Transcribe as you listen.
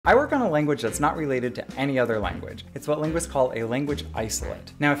I work on a language that's not related to any other language. It's what linguists call a language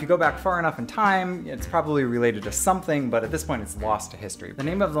isolate. Now, if you go back far enough in time, it's probably related to something, but at this point it's lost to history. The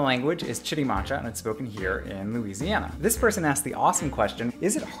name of the language is Chitimacha, and it's spoken here in Louisiana. This person asked the awesome question,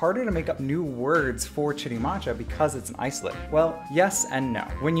 is it harder to make up new words for Chitimacha because it's an isolate? Well, yes and no.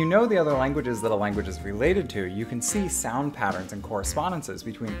 When you know the other languages that a language is related to, you can see sound patterns and correspondences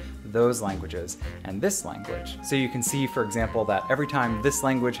between those languages and this language. So you can see, for example, that every time this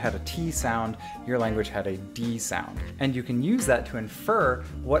language had a T sound, your language had a D sound. And you can use that to infer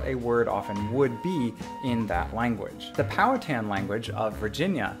what a word often would be in that language. The Powhatan language of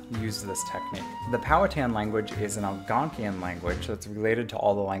Virginia used this technique. The Powhatan language is an Algonquian language that's related to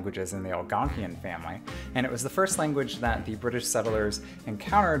all the languages in the Algonquian family, and it was the first language that the British settlers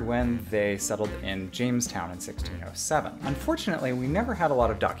encountered when they settled in Jamestown in 1607. Unfortunately, we never had a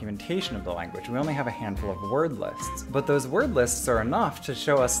lot of documentation of the language. We only have a handful of word lists, but those word lists are enough to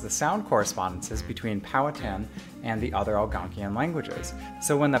show us the sound correspondences between Powhatan and the other Algonquian languages.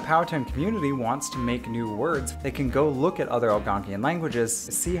 So when the Powhatan community wants to make new words, they can go look at other Algonquian languages,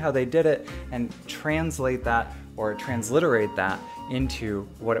 see how they did it, and translate that or transliterate that into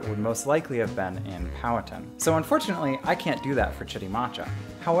what it would most likely have been in Powhatan. So unfortunately, I can't do that for Chitimacha.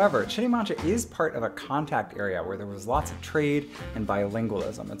 However, Chitimacha is part of a contact area where there was lots of trade and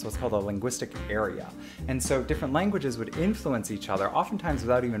bilingualism. It's what's called a linguistic area. And so different languages would influence each other, oftentimes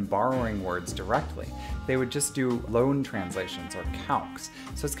without even borrowing words directly. They would just do loan translations or calques.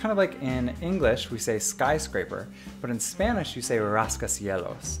 So it's kind of like in English, we say skyscraper, but in Spanish, you say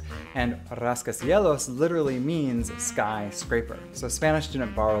rascacielos. And rascacielos literally means skyscraper. So Spanish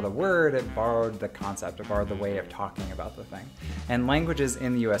didn't borrow the word, it borrowed the concept, it borrowed the way of talking about the thing. And languages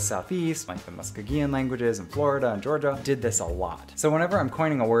in the US Southeast, like the Muskegean languages in Florida and Georgia, did this a lot. So whenever I'm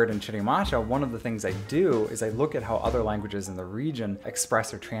coining a word in Chitimacha, one of the things I do is I look at how other languages in the region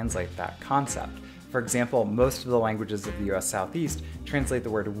express or translate that concept. For example, most of the languages of the US Southeast translate the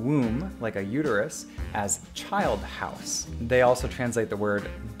word womb, like a uterus, as child house. They also translate the word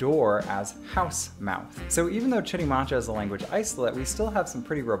door as house mouth. So even though Chitimacha is a language isolate, we still have some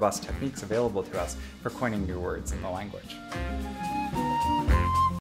pretty robust techniques available to us for coining new words in the language.